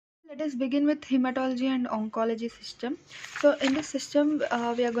Let us begin with hematology and oncology system. So in this system,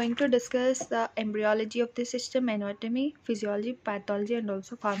 we are going to discuss the embryology of the system, anatomy, physiology, pathology, and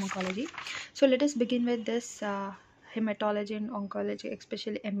also pharmacology. So let us begin with this hematology and oncology,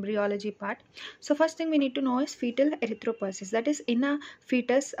 especially embryology part. So first thing we need to know is fetal erythropoiesis. That is, in a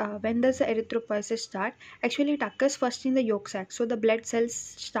fetus, when does the erythropoiesis start? Actually, it occurs first in the yolk sac. So the blood cells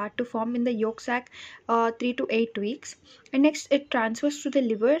start to form in the yolk sac 3 to 8 weeks, and next it transfers to the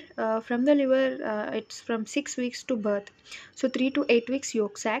liver. From the liver, it's from 6 weeks to birth. So 3 to 8 weeks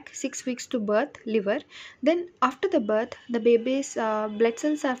yolk sac, 6 weeks to birth liver. Then after the birth, the baby's blood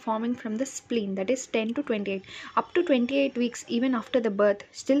cells are forming from the spleen, that is 10 to 28. Up to 28 weeks, even after the birth,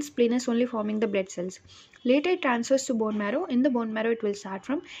 still spleen is only forming the blood cells. Later it transfers to bone marrow. In the bone marrow, it will start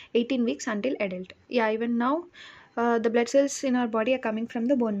from 18 weeks until adult. Yeah, even now the blood cells in our body are coming from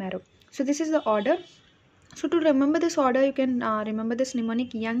the bone marrow. So this is the order. So to remember this order, you can remember this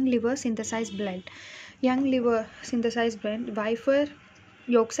mnemonic: young liver synthesize blood. Young liver synthesize blood. Y for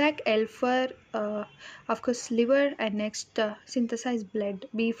yolk sac, L for of course liver, and next synthesize blood.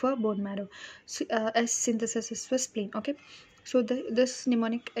 B for bone marrow. S synthesis is for spleen. Okay. So this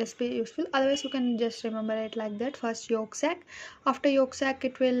mnemonic is very useful. Otherwise, you can just remember it like that. First yolk sac. After yolk sac,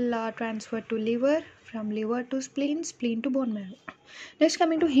 it will transfer to liver. From liver to spleen. Spleen to bone marrow. Next,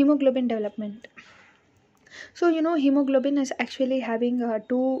 coming to hemoglobin development. So hemoglobin is actually having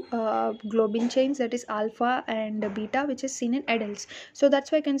two globin chains, that is alpha and beta, which is seen in adults. So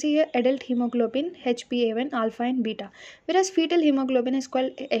that's why I can see here adult hemoglobin HbA1 alpha and beta, whereas fetal hemoglobin is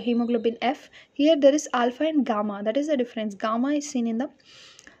called hemoglobin F. Here there is alpha and gamma. That is the difference. Gamma is seen in the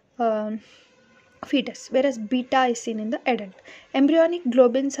um fetus, whereas beta is seen in the adult. Embryonic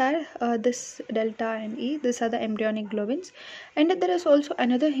globins are this delta and E. These are the embryonic globins, and there is also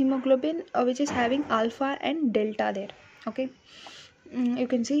another hemoglobin which is having alpha and delta there. Okay. You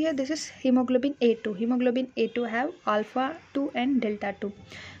can see here this is hemoglobin A2. Hemoglobin A2 have alpha 2 and delta 2.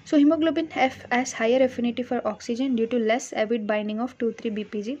 So hemoglobin F has higher affinity for oxygen due to less avid binding of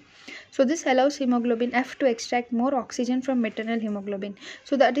 2,3-BPG. So this allows hemoglobin F to extract more oxygen from maternal hemoglobin.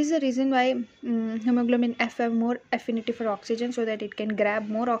 So that is the reason why hemoglobin F have more affinity for oxygen, so that it can grab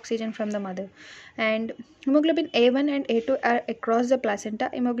more oxygen from the mother. And hemoglobin A1 and A2 are across the placenta.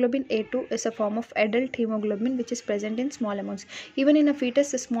 Hemoglobin A2 is a form of adult hemoglobin which is present in small amounts. Even in a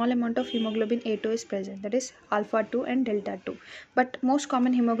fetus, a small amount of hemoglobin A2 is present, that is alpha 2 and delta 2. But most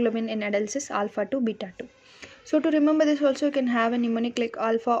common hemoglobin in adults is alpha 2, beta 2. So to remember this also, you can have a mnemonic like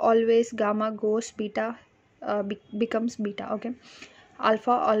alpha always, gamma goes, beta becomes beta. Okay,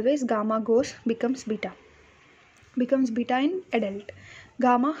 alpha always, gamma goes, becomes beta in adult.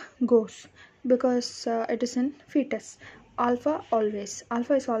 Gamma goes because it is in fetus. Alpha is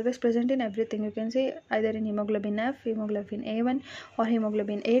always present in everything. You can say either in hemoglobin F, hemoglobin A1, or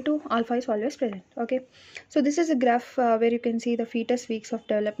hemoglobin A2. Alpha is always present. Okay, so this is a graph where you can see the fetus weeks of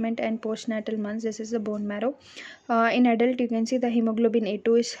development and postnatal months. This is the bone marrow. In adult, you can see the hemoglobin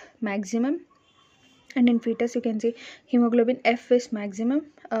A2 is maximum, and in fetus you can see hemoglobin F is maximum.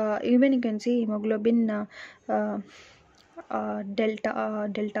 Even you can see hemoglobin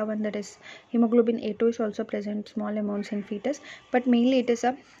delta 1, that is hemoglobin A2, is also present small amounts in fetus, but mainly it is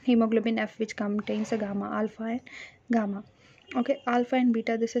a hemoglobin F which contains a gamma, alpha and gamma. Okay, alpha and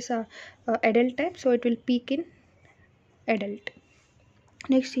beta, this is a adult type, so it will peak in adult.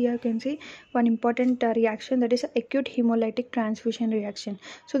 Next, here you can see one important reaction, that is acute hemolytic transfusion reaction.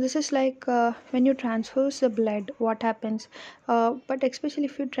 So this is like when you transfuse the blood, what happens, but especially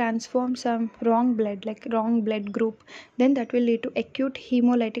if you transform some wrong blood, like wrong blood group, then that will lead to acute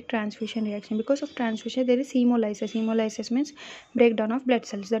hemolytic transfusion reaction. Because of transfusion there is hemolysis means breakdown of blood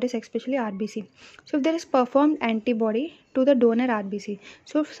cells, that is especially RBC. So if there is performed antibody to the donor RBC,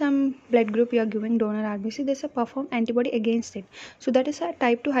 so if some blood group you are giving donor RBC, there is a performed antibody against it. So that is a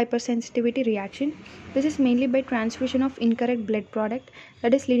type 2 hypersensitivity reaction. This is mainly by transfusion of incorrect blood product,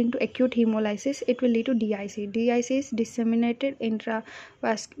 that is leading to acute hemolysis. It will lead to DIC. DIC is disseminated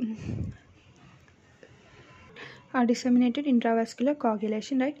intravascular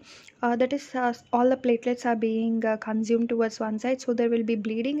coagulation, right? That is all the platelets are being consumed towards one side, so there will be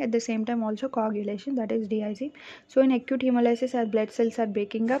bleeding, at the same time also coagulation, that is DIC. So in acute hemolysis, as blood cells are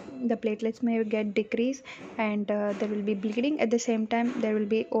breaking up, the platelets may get decreased, and there will be bleeding. At the same time there will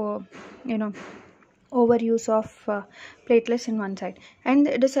be overuse of platelets in one side, and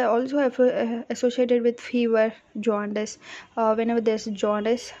it is also associated with fever, jaundice. Whenever there's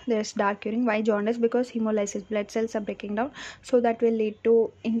jaundice, there's dark urine. Why jaundice? Because hemolysis, blood cells are breaking down, so that will lead to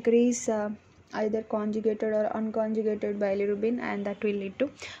increase either conjugated or unconjugated bilirubin, and that will lead to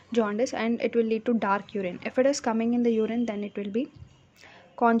jaundice, and it will lead to dark urine. If it is coming in the urine, then it will be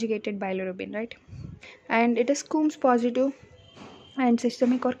conjugated bilirubin, right? And it is Coombs positive and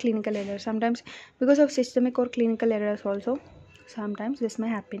systemic or clinical error. Sometimes because of systemic or clinical errors also, sometimes this may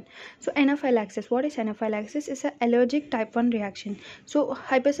happen. So anaphylaxis, what is anaphylaxis? Is an allergic type 1 reaction. So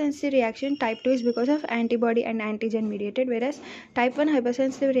hypersensitive reaction type 2 is because of antibody and antigen mediated, whereas type 1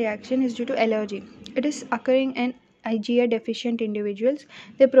 hypersensitive reaction is due to allergy. It is occurring in IgA deficient individuals.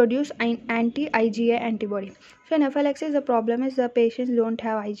 They produce an anti-IgA antibody. So anaphylaxis, the problem is the patients don't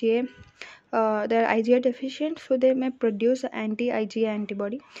have IgA, they're IgA deficient, so they may produce anti-IgA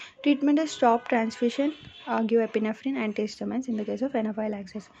antibody. Treatment is stop transfusion, give epinephrine, antihistamines in the case of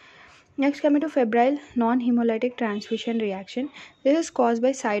anaphylaxis. Next, coming to febrile non-hemolytic transfusion reaction. This is caused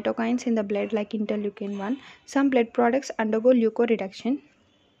by cytokines in the blood like interleukin 1. Some blood products undergo leukoreduction.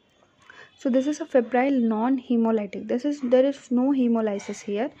 So this is a febrile non-hemolytic. There is no hemolysis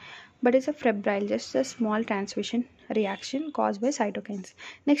here, but it's a febrile, just a small transfusion reaction caused by cytokines.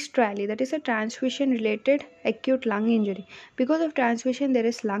 Next, TRALI, that is a transfusion related acute lung injury. Because of transfusion there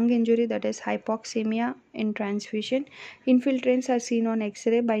is lung injury, that is hypoxemia in transfusion. Infiltrates are seen on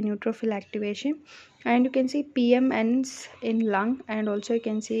X-ray by neutrophil activation, and you can see PMNs in lung, and also you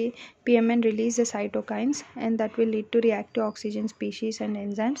can see PMN release the cytokines, and that will lead to reactive oxygen species and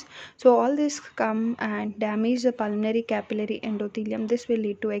enzymes. So all this come and damage the pulmonary capillary endothelium. This will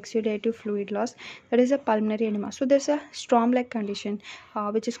lead to exudative fluid loss, that is a pulmonary edema. So there's a Strom-like condition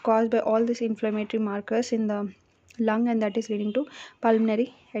which is caused by all these inflammatory markers in the lung, and that is leading to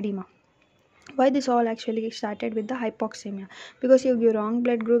pulmonary edema. Why this all actually started with the hypoxemia? Because you give wrong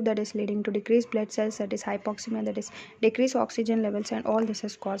blood group, that is leading to decreased blood cells, that is hypoxemia, that is decreased oxygen levels, and all this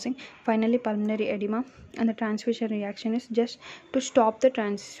is causing finally pulmonary edema. And the transfusion reaction is just to stop the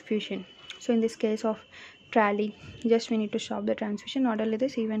transfusion. So in this case of TRALI, just we need to stop the transfusion. Not only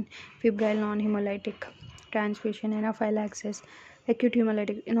this, even febrile non-hemolytic transfusion, anaphylaxis, acute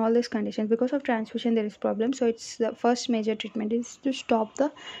hemolytic, in all these conditions because of transfusion there is problem. So it's the first major treatment is to stop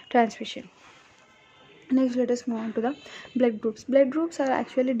the transfusion. Next, let us move on to the blood groups. Blood groups are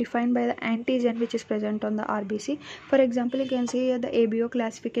actually defined by the antigen which is present on the RBC. For example, you can see the ABO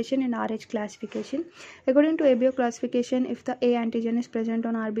classification and RH classification. According to ABO classification, if the A antigen is present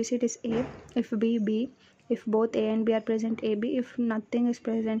on RBC, it is A. If B, B. If both A and B are present, AB. If nothing is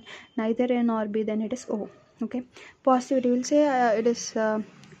present, neither A nor B, then it is O. Okay. Positivity, will say it is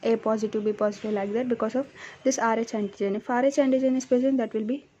A positive, B positive, like that, because of this RH antigen. If RH antigen is present, that will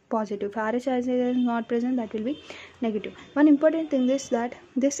be positive. If RH antigen is not present, that will be negative. One important thing is that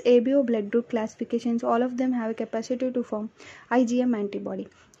this ABO blood group classifications, all of them have a capacity to form IgM antibody.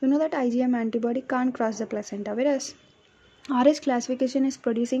 You know that IgM antibody can't cross the placenta, whereas RH classification is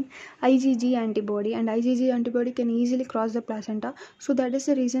producing IgG antibody, and IgG antibody can easily cross the placenta. So that is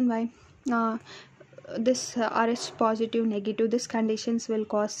the reason why this RH positive, negative, these conditions will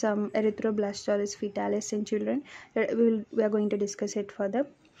cause some erythroblastosis fetalis in children. We are going to discuss it further.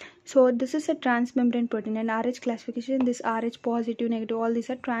 So this is a transmembrane protein, and RH classification, this RH positive, negative, all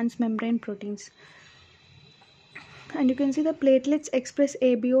these are transmembrane proteins. And you can see the platelets express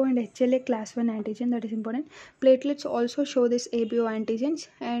ABO and HLA class 1 antigen, that is important. Platelets also show this ABO antigens,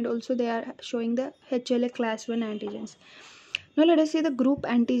 and also they are showing the HLA class 1 antigens. Now let us see the group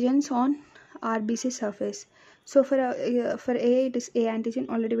antigens on RBC surface. So for A, it is A antigen,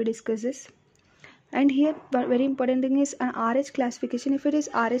 already we discussed this. And here very important thing is an RH classification. If it is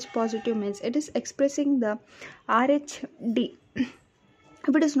RH positive, means it is expressing the RHD.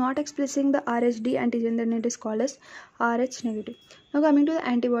 If it is not expressing the RHD antigen, then it is called as RH negative. Now coming to the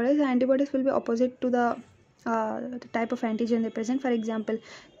antibodies, the antibodies will be opposite to the type of antigen they present. For example,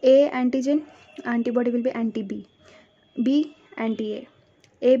 A antigen antibody will be anti-B, B anti-A.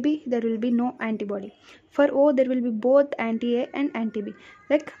 AB, there will be no antibody. For O, there will be both anti-A and anti-B.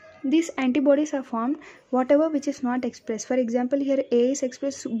 Like these antibodies are formed whatever which is not expressed. For example, here A is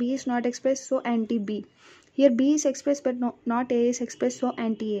expressed, B is not expressed, so anti-B. Here B is expressed but not A is expressed, so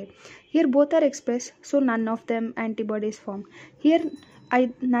anti-A. Here both are expressed, so none of them antibodies formed. Here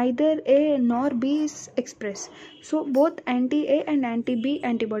neither A nor B is expressed, so both anti-A and anti-B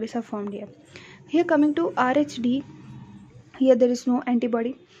antibodies are formed here. Here coming to RHD, here there is no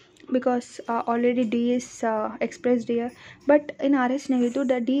antibody because already D is expressed here, but in RH negative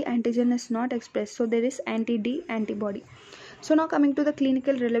the D antigen is not expressed, so there is anti-D antibody. So now coming to the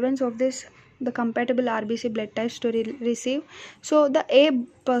clinical relevance of this, the compatible RBC blood types to receive. So the A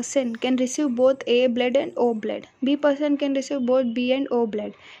person can receive both A blood and O blood. B person can receive both B and O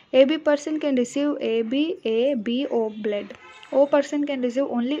blood. AB person can receive AB, A, B, O blood. O person can receive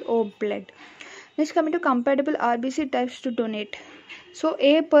only O blood. Next, coming to compatible RBC types to donate. So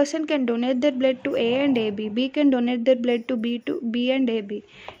A person can donate their blood to A and AB. B can donate their blood to B and AB.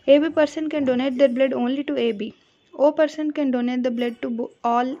 AB person can donate their blood only to AB. O person can donate the blood to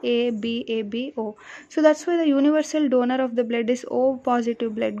all A, B, AB, O. So that's why the universal donor of the blood is O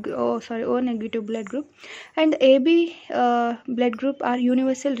positive blood, O negative blood group, and the AB blood group are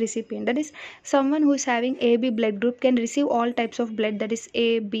universal recipient. That is, someone who is having AB blood group can receive all types of blood. That is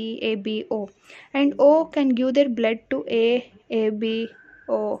A, B, AB, O, and O can give their blood to A, B,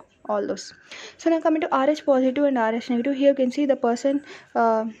 O, all those. So now coming to Rh positive and Rh negative, here you can see the person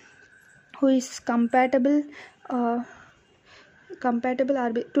who is compatible to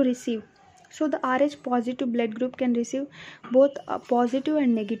receive. So the Rh positive blood group can receive both positive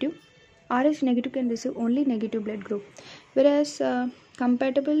and negative. Rh negative can receive only negative blood group, whereas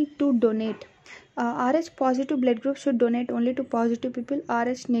compatible to donate. Rh positive blood group should donate only to positive people.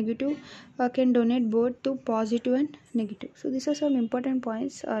 Rh negative can donate both to positive and negative. So these are some important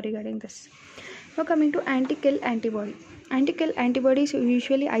points regarding this. Now coming to anti-kill antibody. Anti-kill antibody is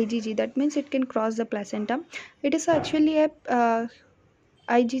usually IgG. That means it can cross the placenta. It is actually a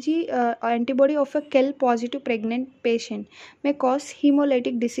IgG antibody of a kill positive pregnant patient may cause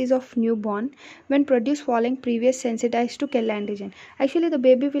hemolytic disease of newborn when produced following previous sensitized to kill antigen. Actually, the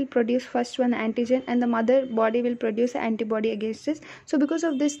baby will produce first one antigen and the mother body will produce antibody against this. So because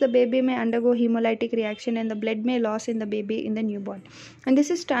of this, the baby may undergo hemolytic reaction and the blood may loss in the baby in the newborn. And this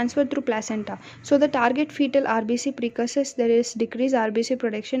is transferred through placenta. So the target fetal RBC precursors, there is decreased RBC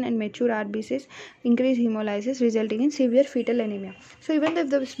production and mature RBCs increase hemolysis resulting in severe fetal anemia. So even if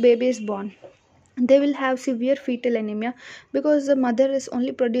the baby is born, they will have severe fetal anemia because the mother is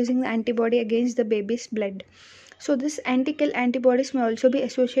only producing the antibody against the baby's blood. So this anti-kill antibodies may also be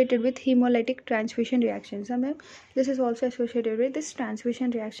associated with hemolytic transfusion reactions. This is also associated with this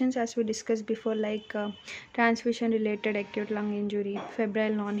transfusion reactions as we discussed before, like transfusion related acute lung injury,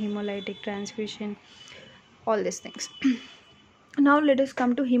 febrile non-hemolytic transfusion, all these things. Now let us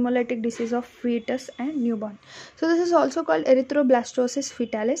come to hemolytic disease of fetus and newborn. So this is also called erythroblastosis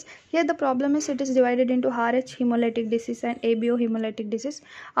fetalis. Here the problem is it is divided into Rh hemolytic disease and ABO hemolytic disease.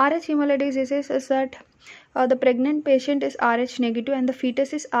 Rh hemolytic disease is that the pregnant patient is Rh negative and the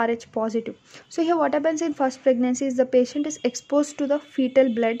fetus is Rh positive. So here what happens in first pregnancy is the patient is exposed to the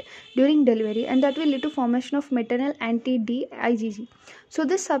fetal blood during delivery, and that will lead to formation of maternal anti-D IgG. So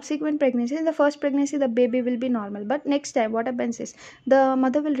this subsequent pregnancy, in the first pregnancy the baby will be normal, but next time what happens is the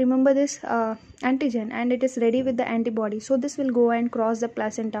mother will remember this antigen and it is ready with the antibody. So this will go and cross the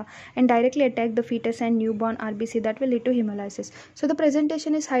placenta and directly attack the fetus and newborn RBC, that will lead to hemolysis. So the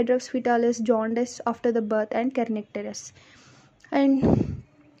presentation is hydrops fetalis, jaundice after the birth, and kernicterus. And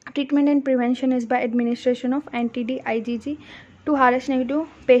treatment and prevention is by administration of anti-D IgG to Rh negative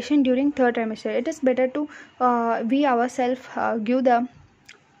patient during third trimester. It is better to we ourselves give the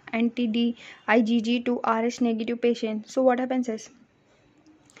anti-D IgG to Rh negative patient. So what happens is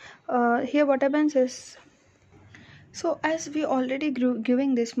here what happens is, so as we already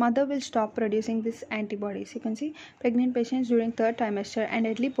giving this, mother will stop producing this antibodies. You can see pregnant patients during third trimester and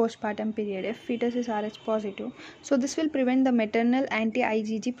early postpartum period if fetus is Rh positive. So this will prevent the maternal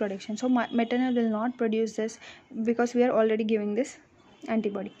anti-IgG production. So maternal will not produce this because we are already giving this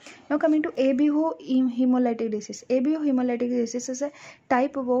antibody. Now coming to ABO hemolytic disease. ABO hemolytic disease is a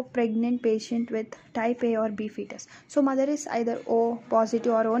type of pregnant patient with type A or B fetus. So mother is either O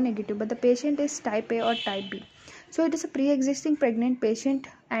positive or O negative, but the patient is type A or type B. So it is a pre-existing pregnant patient.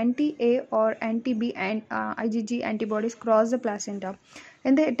 Anti-A or anti-B and IgG antibodies cross the placenta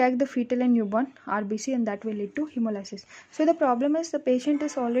and they attack the fetal and newborn RBC, and that will lead to hemolysis. So the problem is the patient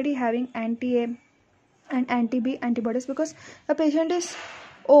is already having anti-A and anti-B antibodies because the patient is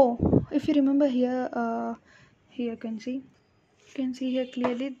O. If you remember here, here you can see here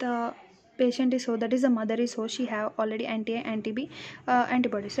clearly the patient is O, that is the mother is O, she have already anti-A anti-B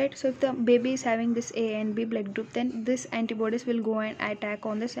antibodies, right? So if the baby is having this A and B blood group, then this antibodies will go and attack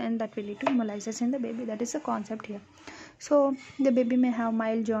on this, and that will lead to hemolysis in the baby. That is the concept here. So the baby may have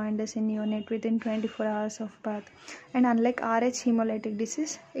mild jaundice in neonate within 24 hours of birth, and unlike Rh hemolytic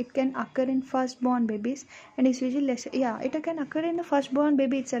disease, it can occur in firstborn babies and is usually less. Yeah, it can occur in the firstborn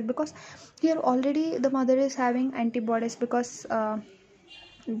baby itself because here already the mother is having antibodies because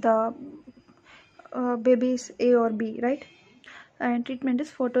the baby is A or B, right? And treatment is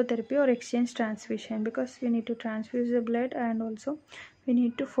phototherapy or exchange transfusion because we need to transfuse the blood and also we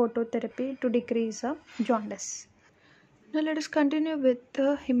need to phototherapy to decrease jaundice. Now let us continue with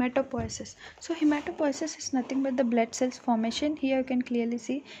the hematopoiesis. So hematopoiesis is nothing but the blood cells formation. Here you can clearly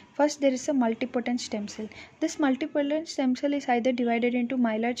see first there is a multipotent stem cell. This multipotent stem cell is either divided into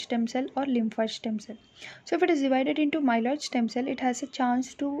myeloid stem cell or lymphoid stem cell. So if it is divided into myeloid stem cell, it has a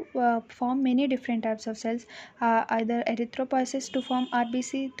chance to form many different types of cells, either erythropoiesis to form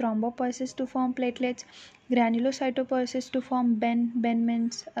RBC, thrombopoiesis to form platelets, granulocytopoiesis to form Ben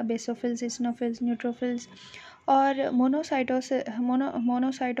means basophils, eosinophils, neutrophils, or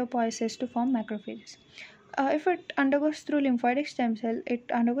monocytopoiesis to form macrophages. If it undergoes through lymphoid stem cell, it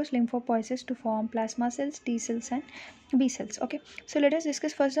undergoes lymphopoiesis to form plasma cells, T cells, and B cells. Okay, so let us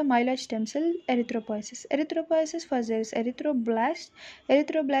discuss first the myeloid stem cell erythropoiesis. Erythropoiesis, first there is erythroblast.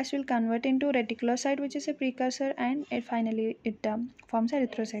 Erythroblast will convert into reticulocyte, which is a precursor, and finally it forms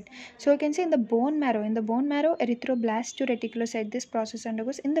erythrocyte. So you can see in the bone marrow, erythroblast to reticulocyte, this process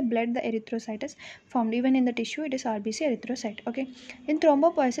undergoes. In the blood, the erythrocyte is formed. Even in the tissue, it is RBC erythrocyte. Okay, in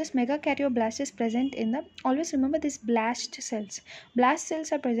thrombopoiesis, megakaryoblast is present in the, always remember these blast cells. Blast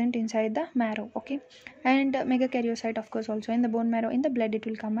cells are present inside the marrow. Okay, and megakaryocyte of course also in the bone marrow. In the blood, it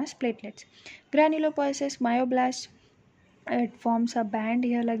will come as platelets. Granulopoiesis, myoblasts, it forms a band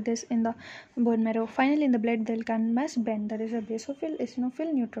here like this in the bone marrow. Finally in the blood they'll come as band, that is a basophil,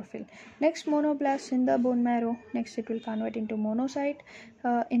 eosinophil, neutrophil. Next monoblast in the bone marrow. Next it will convert into monocyte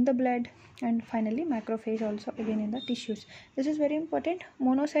in the blood, and finally macrophage also again in the tissues. This is very important.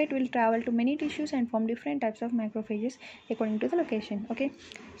 Monocyte will travel to many tissues and form different types of macrophages according to the location. Okay,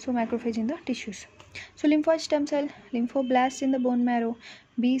 so macrophage in the tissues. So lymphoid stem cell, lymphoblast in the bone marrow,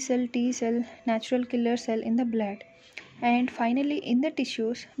 B cell, T cell, natural killer cell in the blood. And finally in the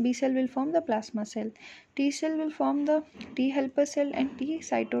tissues, B cell will form the plasma cell, T cell will form the T helper cell, and T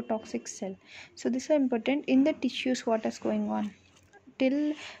cytotoxic cell. So these are important. In the tissues, what is going on?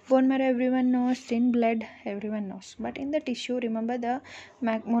 Till bone marrow everyone knows, in blood everyone knows, but in the tissue, remember the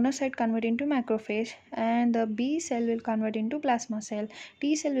monocyte convert into macrophage, and the B cell will convert into plasma cell,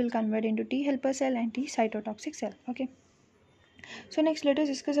 T cell will convert into T helper cell and T cytotoxic cell. Okay, so next let us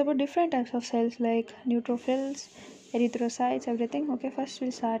discuss about different types of cells like neutrophils, erythrocytes, everything. Okay, first we'll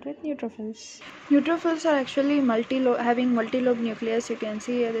start with neutrophils. Neutrophils are actually having multi-lobe nucleus. You can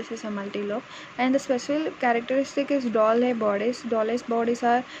see here this is a multi-lobe, and the special characteristic is doll-like bodies. Doll-like bodies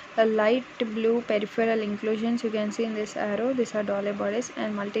are a light blue peripheral inclusions. You can see in this arrow, these are doll-like bodies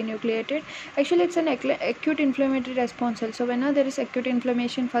and multinucleated. Actually it's an acute inflammatory response cell. So whenever there is acute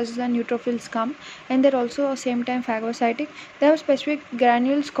inflammation, first the neutrophils come, and they're also same time phagocytic. They have specific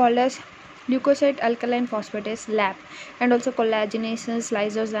granules called as leukocyte alkaline phosphatase LAP, and also collagenases,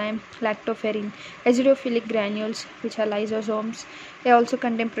 lysozyme, lactoferrin, acidophilic granules which are lysosomes. They also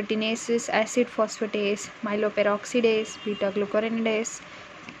contain proteinases, acid phosphatase, myeloperoxidase, beta glucuronidase,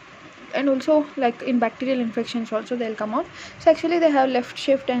 and also like in bacterial infections also they'll come out. So actually they have left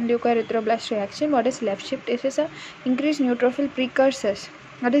shift and leukoerythroblast reaction. What is left shift? It is a increased neutrophil precursors,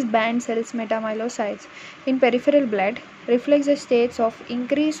 that is band cells, metamyelocytes in peripheral blood, reflects the states of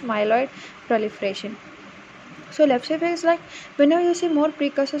increased myeloid proliferation. So left shift is like whenever you see more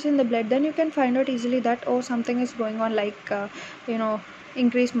precursors in the blood, then you can find out easily that oh, something is going on, like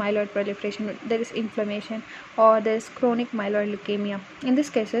increased myeloid proliferation, there is inflammation, or there is chronic myeloid leukemia. In these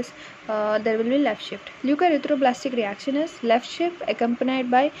cases there will be left shift. Leukoerythroblastic reaction is left shift accompanied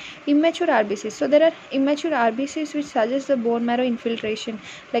by immature RBCs. So there are immature RBCs which suggest the bone marrow infiltration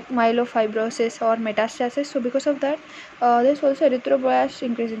like myelofibrosis or metastasis. So because of that there is also erythroblast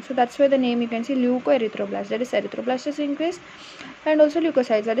increasing. So that's why the name you can see leukoerythroblast, that is erythroblast is increased, and also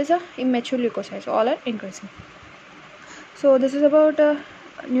leukocytes, that is a immature leukocytes, all are increasing. So this is about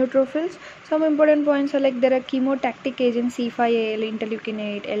neutrophils. Some important points are like there are chemotactic agents C5AL, interleukin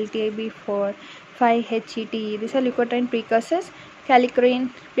 8, LTB4, 5-HET. These are leukotriene precursors. Kallikrein,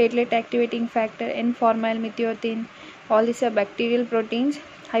 platelet activating factor, N-formylmethiotin. All these are bacterial proteins.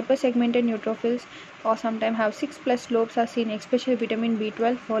 Hypersegmented neutrophils or sometimes have 6+ lobes are seen, especially vitamin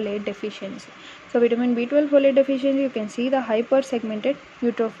B12 folate deficiency. So vitamin B12 folate deficiency, you can see the hypersegmented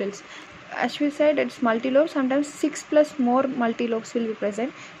neutrophils. As we said, it's multi-lobe, sometimes 6+ more multi-lobes will be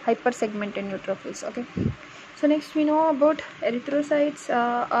present, hypersegmented neutrophils. Okay, so next we know about erythrocytes.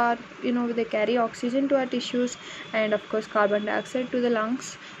 They carry oxygen to our tissues and of course carbon dioxide to the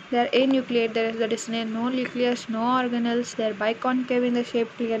lungs. They are anucleate, that is no nucleus, no organelles. They are biconcave in the shape,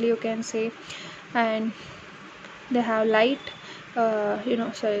 clearly you can see, and they have light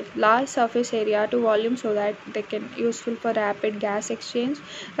large surface area to volume so that they can useful for rapid gas exchange.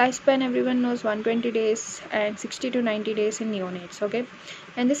 Lifespan everyone knows 120 days and 60 to 90 days in neonates. Okay,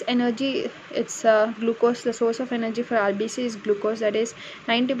 and this energy, it's glucose. The source of energy for RBC is glucose, that is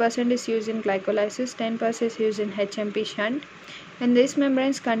 90% is used in glycolysis, 10% is used in HMP shunt. And these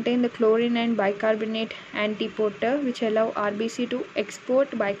membranes contain the chlorine and bicarbonate antiporter, which allow RBC to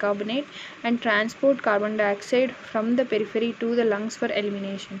export bicarbonate and transport carbon dioxide from the periphery to the lungs for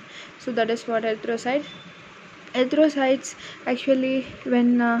elimination. So that is what erythrocyte. Erythrocytes actually,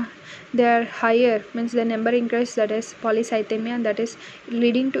 when they are higher, means the number increase, that is polycythemia, and that is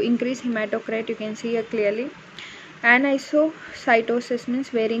leading to increased hematocrit. You can see here clearly. Anisocytosis means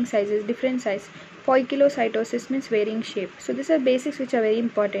varying sizes, different size. Poikilocytosis means varying shape. So these are basics which are very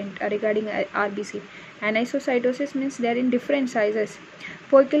important regarding RBC. Anisocytosis means they are in different sizes.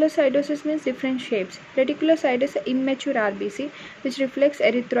 Poikilocytosis means different shapes. Reticulocyte is immature RBC which reflects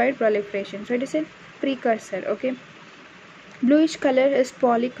erythroid proliferation. So it is a precursor. Okay. Bluish color is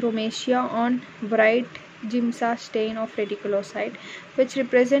polychromasia on bright Giemsa stain of reticulocyte, which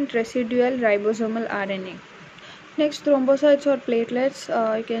represent residual ribosomal RNA. Next, thrombocytes or platelets.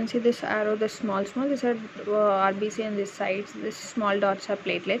 You can see this arrow, the small. These are RBC and these sides. These small dots are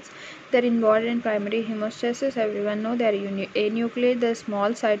platelets. They're involved in primary hemostasis. Everyone know they are anucleate. They're small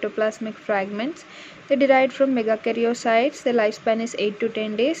cytoplasmic fragments. They derived from megakaryocytes. Their lifespan is 8 to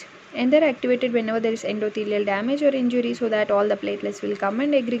 10 days. And they're activated whenever there is endothelial damage or injury, so that all the platelets will come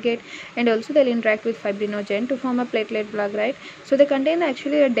and aggregate, and also they'll interact with fibrinogen to form a platelet plug, right? So they contain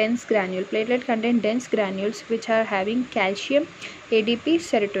actually a dense granule. Platelet contain dense granules which are having calcium, ADP,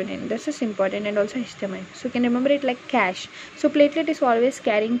 serotonin. This is important, and also histamine. So you can remember it like cash. So platelet is always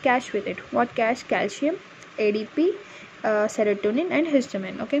carrying cash with it. What cash? Calcium, ADP, serotonin and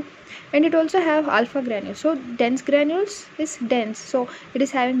histamine. Okay, and it also have alpha granules. So dense granules is dense, so it is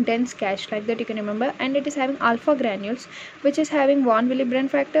having dense cache, like that you can remember. And it is having alpha granules which is having von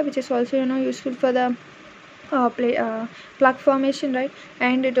Willebrand factor, which is also useful for the plaque formation, right?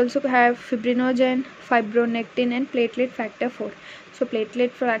 And it also have fibrinogen, fibronectin and platelet factor 4. So platelet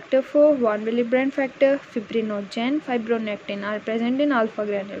factor 4, von Willebrand factor, fibrinogen, fibronectin are present in alpha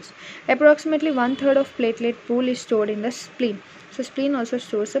granules. Approximately 1/3 of platelet pool is stored in the spleen. So spleen also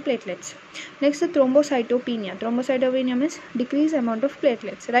stores the platelets. Next, the thrombocytopenia. Thrombocytopenia means decreased amount of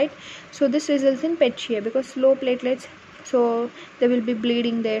platelets, right? So this results in petchia because low platelets, so they will be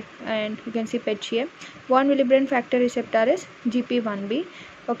bleeding there, and you can see petchia. Von Willebrand factor receptor is GP1B,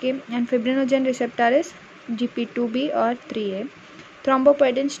 okay, and fibrinogen receptor is GP2B or 3A.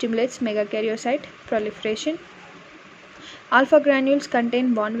 Thrombopoietin stimulates megakaryocyte proliferation. Alpha granules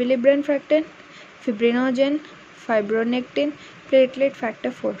contain von Willebrand factor, fibrinogen, fibronectin, platelet factor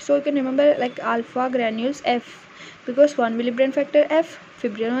 4. So you can remember like alpha granules F because von Willebrand factor F,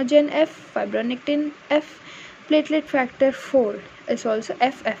 fibrinogen F, fibronectin F, platelet factor 4 is also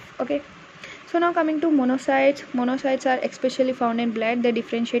FF. Okay. So now coming to monocytes. Monocytes are especially found in blood. They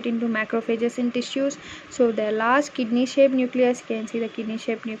differentiate into macrophages in tissues. So their large kidney-shaped nucleus, you can see the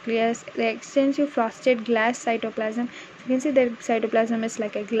kidney-shaped nucleus, the extensive frosted glass cytoplasm. You can see their cytoplasm is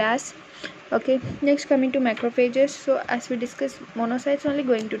like a glass. Okay, next coming to macrophages. So as we discussed, monocytes only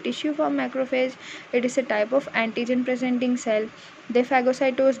going to tissue form macrophage. It is a type of antigen presenting cell. They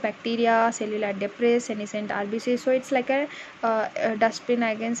phagocytose bacteria, cellular debris, senescent RBC. So it's like a dustbin,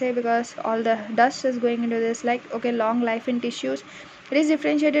 I can say, because all the dust is going into this, like, okay, long life in tissues. It is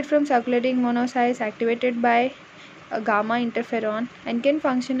differentiated from circulating monocytes activated by gamma interferon and can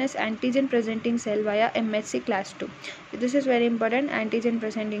function as antigen presenting cell via MHC class 2. This is very important, antigen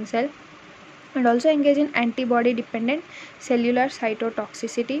presenting cell, and also engage in antibody dependent cellular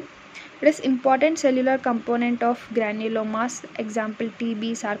cytotoxicity. It is important cellular component of granulomas, example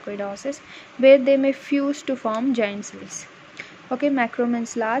TB, sarcoidosis, where they may fuse to form giant cells. Okay, macro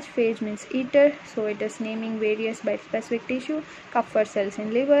means large, phage means eater, so it is naming various bispecific tissue, Kupffer cells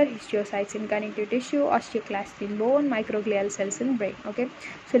in liver, histiocytes in connective tissue, osteoclasts in bone, microglial cells in brain. Okay,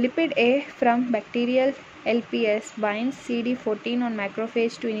 so lipid A from bacterial LPS binds CD14 on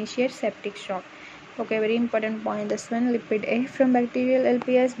macrophage to initiate septic shock. Okay, very important point this one. Lipid A from bacterial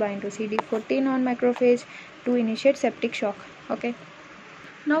LPS bind to CD14 on macrophage to initiate septic shock. Okay.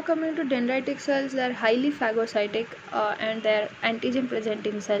 Now coming to dendritic cells, they are highly phagocytic and they are antigen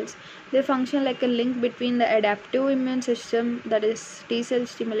presenting cells. They function like a link between the adaptive immune system, that is T cell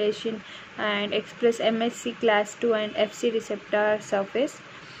stimulation, and express MHC class 2 and FC receptor surface.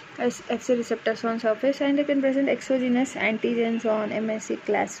 As FC receptors on surface, and they can present exogenous antigens on MHC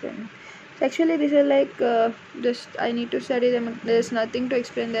class 1. Actually, these are like just I need to study them. There's nothing to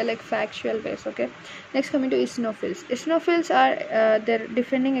explain. They're like factual base. Okay. Next, coming to eosinophils. Eosinophils are they're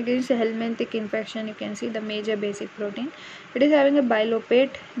defending against the helminthic infection. You can see the major basic protein. It is having a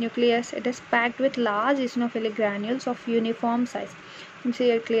bilobate nucleus. It is packed with large eosinophilic granules of uniform size. You can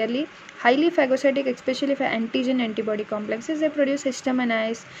see it clearly. Highly phagocytic, especially for antigen antibody complexes. They produce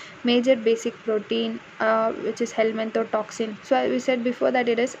histaminase, major basic protein, which is helminthotoxin. So we said before that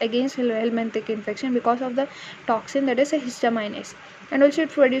it is against helminthic infection because of the toxin that is a histaminase. And also it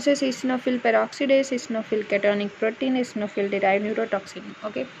produces eosinophil peroxidase, eosinophil cationic protein, eosinophil derived neurotoxin.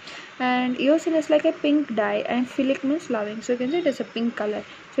 Okay. And eosin is like a pink dye, and philic means loving. So you can see it is a pink color.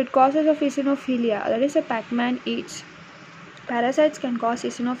 So it causes of eosinophilia, that is a Pac-Man eats. Parasites can cause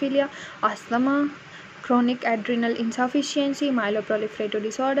eosinophilia, asthma, chronic adrenal insufficiency, myeloproliferative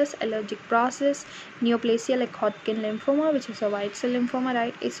disorders, allergic process, neoplasia like Hodgkin lymphoma, which is a white cell lymphoma,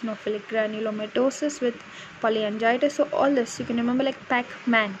 right? Eosinophilic granulomatosis with polyangiitis. So all this you can remember like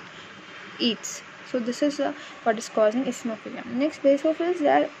Pac-Man eats. So this is what is causing eosinophilia. Next, basophils, they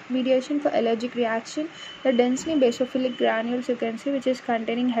are mediation for allergic reaction. The densely basophilic granules you can see, which is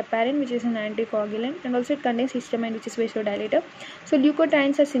containing heparin, which is an anticoagulant, and also it contains histamine, which is vasodilator. So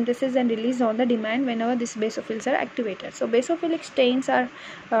leukotrienes are synthesized and released on the demand whenever these basophils are activated. So basophilic stains are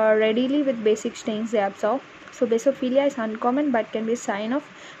readily with basic stains they absorb. So basophilia is uncommon but can be a sign of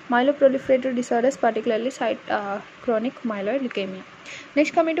myeloproliferative disorders, particularly chronic myeloid leukemia.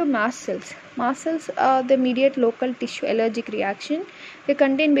 Next, coming to mast cells. Mast cells they mediate local tissue allergic reaction. They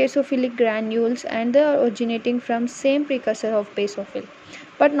contain basophilic granules and they are originating from same precursor of basophil,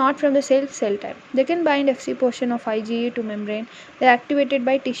 but not from the same cell type. They can bind Fc portion of IgE to membrane. They are activated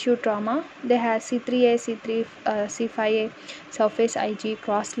by tissue trauma. They have C3a, C5a surface IgE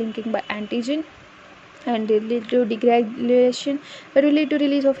cross-linking by antigen, and they lead to degranulation, that will lead to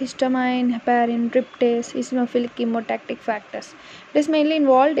release of histamine, heparin, tryptase, eosinophilic chemotactic factors. It is mainly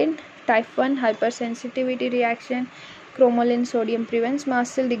involved in type 1 hypersensitivity reaction. Cromolyn sodium prevents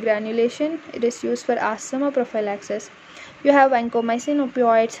mast cell degranulation. It is used for asthma prophylaxis. You have vancomycin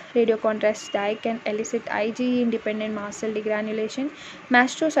opioids. Radiocontrast dye can elicit IgE independent mast cell degranulation.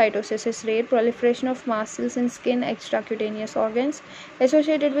 Mastocytosis is rare proliferation of mast cells in skin, extracutaneous organs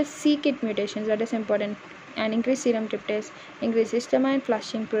associated with c-KIT mutations, that is important, and increased serum tryptase, increased histamine,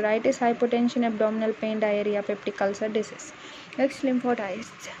 flushing, pruritus, hypotension, abdominal pain, diarrhea, peptic ulcer disease. Next,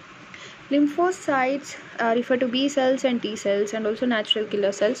 lymphocytes. Lymphocytes refer to B cells and T cells and also natural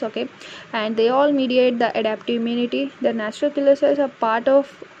killer cells, okay, and they all mediate the adaptive immunity. The natural killer cells are part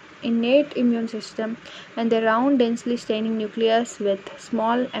of innate immune system, and they round densely staining nucleus with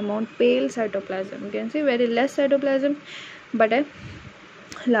small amount pale cytoplasm. You can see very less cytoplasm but a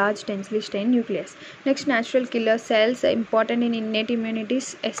large densely stained nucleus. Next, natural killer cells are important in innate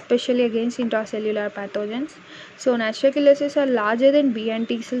immunities, especially against intracellular pathogens. So natural killer cells are larger than B and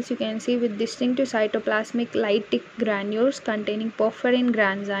T cells, you can see, with distinctive cytoplasmic lytic granules containing porphyrin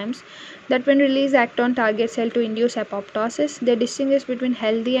granzymes that when released act on target cell to induce apoptosis. They distinguish between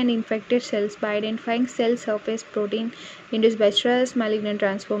healthy and infected cells by identifying cell surface protein induced by stress, malignant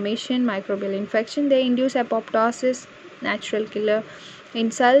transformation, microbial infection. They induce apoptosis, natural killer, in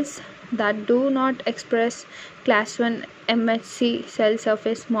cells that do not express class 1 MHC cell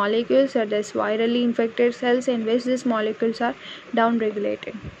surface molecules, that is virally infected cells in which these molecules are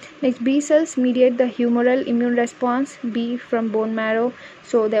downregulated. Next, B cells mediate the humoral immune response. B from bone marrow,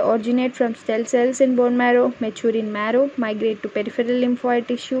 so they originate from stem cells in bone marrow, mature in marrow, migrate to peripheral lymphoid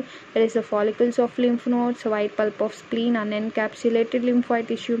tissue, that is the follicles of lymph nodes, white pulp of spleen, unencapsulated lymphoid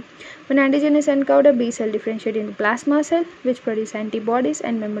tissue. When antigen is encountered, B cell differentiate into plasma cell, which produce antibodies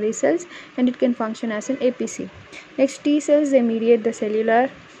and memory cells, and it can function as an APC. Next, T cells, they mediate the cellular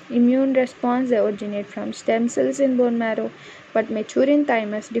immune response. They originate from stem cells in bone marrow, but mature in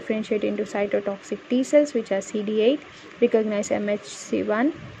thymus, differentiate into cytotoxic T cells, which are CD8, recognize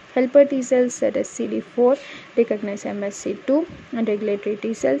MHC1, helper T cells, that is CD4, recognize MHC2, and regulatory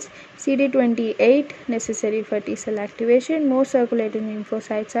T cells, CD28, necessary for T cell activation. Most circulating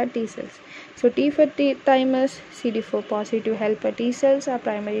lymphocytes are T cells. So T for thymus, CD4 positive helper T cells are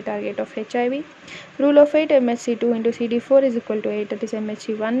primary target of HIV. Rule of 8, MHC2 into CD4 is equal to 8, that is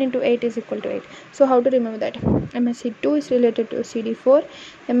MHC1 into 8 is equal to 8. So how to remember that? MHC2 is related to CD4,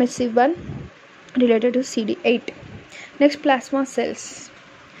 MHC1 related to CD8. Next, plasma cells.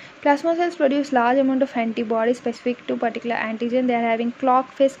 Plasma cells produce large amount of antibodies specific to particular antigen. They are having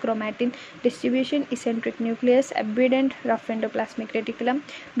clock phase chromatin distribution, eccentric nucleus, abundant rough endoplasmic reticulum,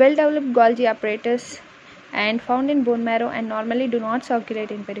 well developed Golgi apparatus, and found in bone marrow and normally do not circulate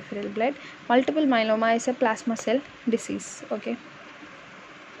in peripheral blood. Multiple myeloma is a plasma cell disease. Okay.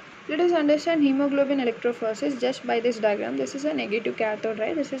 Let us understand hemoglobin electrophoresis just by this diagram. This is a negative cathode,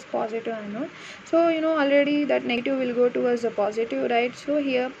 right? This is positive anode. So you know already that negative will go towards the positive, right? So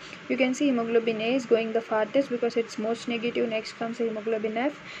here you can see hemoglobin A is going the farthest because it's most negative. Next comes hemoglobin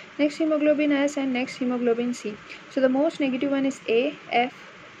F, next hemoglobin S, and next hemoglobin C. So the most negative one is A, F,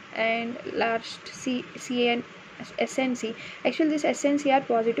 and last C and S and C. Actually this S and C are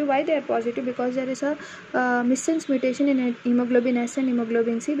positive. Why they are positive? Because there is a missense mutation in hemoglobin S and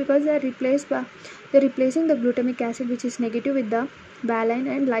hemoglobin C, because they are replacing the glutamic acid, which is negative, with the valine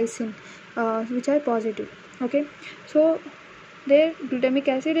and lysine, which are positive. Okay, so their glutamic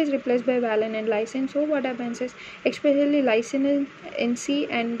acid is replaced by valine and lysine. So what happens is, especially lysine in C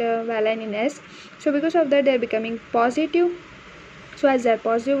and valine in S, so because of that they are becoming positive. So as they are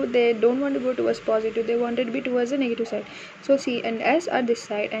positive, they don't want to go towards positive, they wanted to be towards the negative side. So C and S are this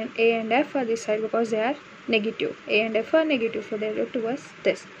side and A and F are this side because they are negative. A and F are negative, so they go towards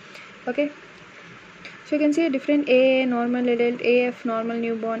this. Okay, so you can see a different A normal adult, AF normal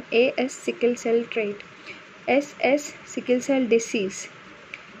newborn, AS sickle cell trait, SS sickle cell disease,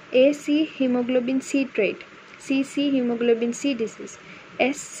 AC hemoglobin C trait, CC hemoglobin C disease,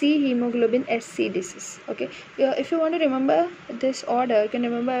 SC hemoglobin SC disease. Okay, if you want to remember this order, you can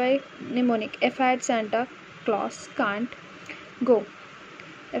remember by mnemonic. F at Santa Claus can't go.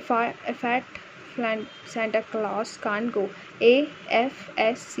 F at Santa Claus can't go.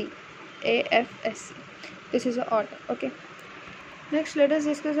 AFSC. AFSC. This is the order. Okay. Next, let us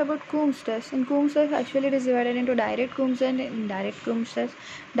discuss about Coombs test. In Coombs test, actually it is divided into direct Coombs and indirect Coombs test.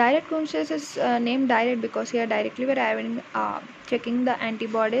 Direct Coombs test is named direct because here directly we are having checking the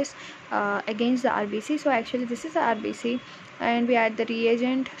antibodies against the RBC. So actually this is the RBC and we add the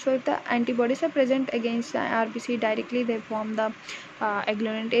reagent. So if the antibodies are present against the RBC directly, they form the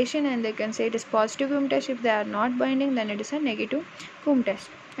agglutination, and they can say it is positive Coombs test. If they are not binding, then it is a negative Coombs test.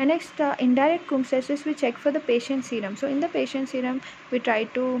 And next, indirect Coombs test is we check for the patient serum. So in the patient serum, we try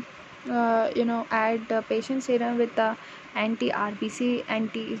to add the patient serum with the anti-RBC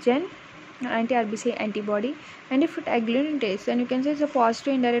antigen, anti-RBC antibody, and if it agglutinates, then you can say it's a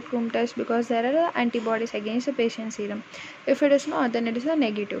positive indirect Coombs test because there are antibodies against the patient serum. If it is not, then it is a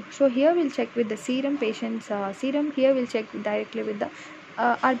negative. So here we'll check with the serum, patient's serum. Here we'll check directly with the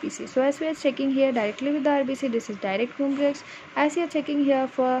RBC. So as we are checking here directly with the RBC, this is direct Coombs test. As you are checking here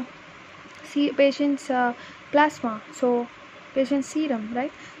for patient's plasma, so patient serum,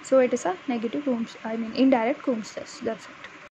 right? So it is a negative Coombs, indirect Coombs test. That's it.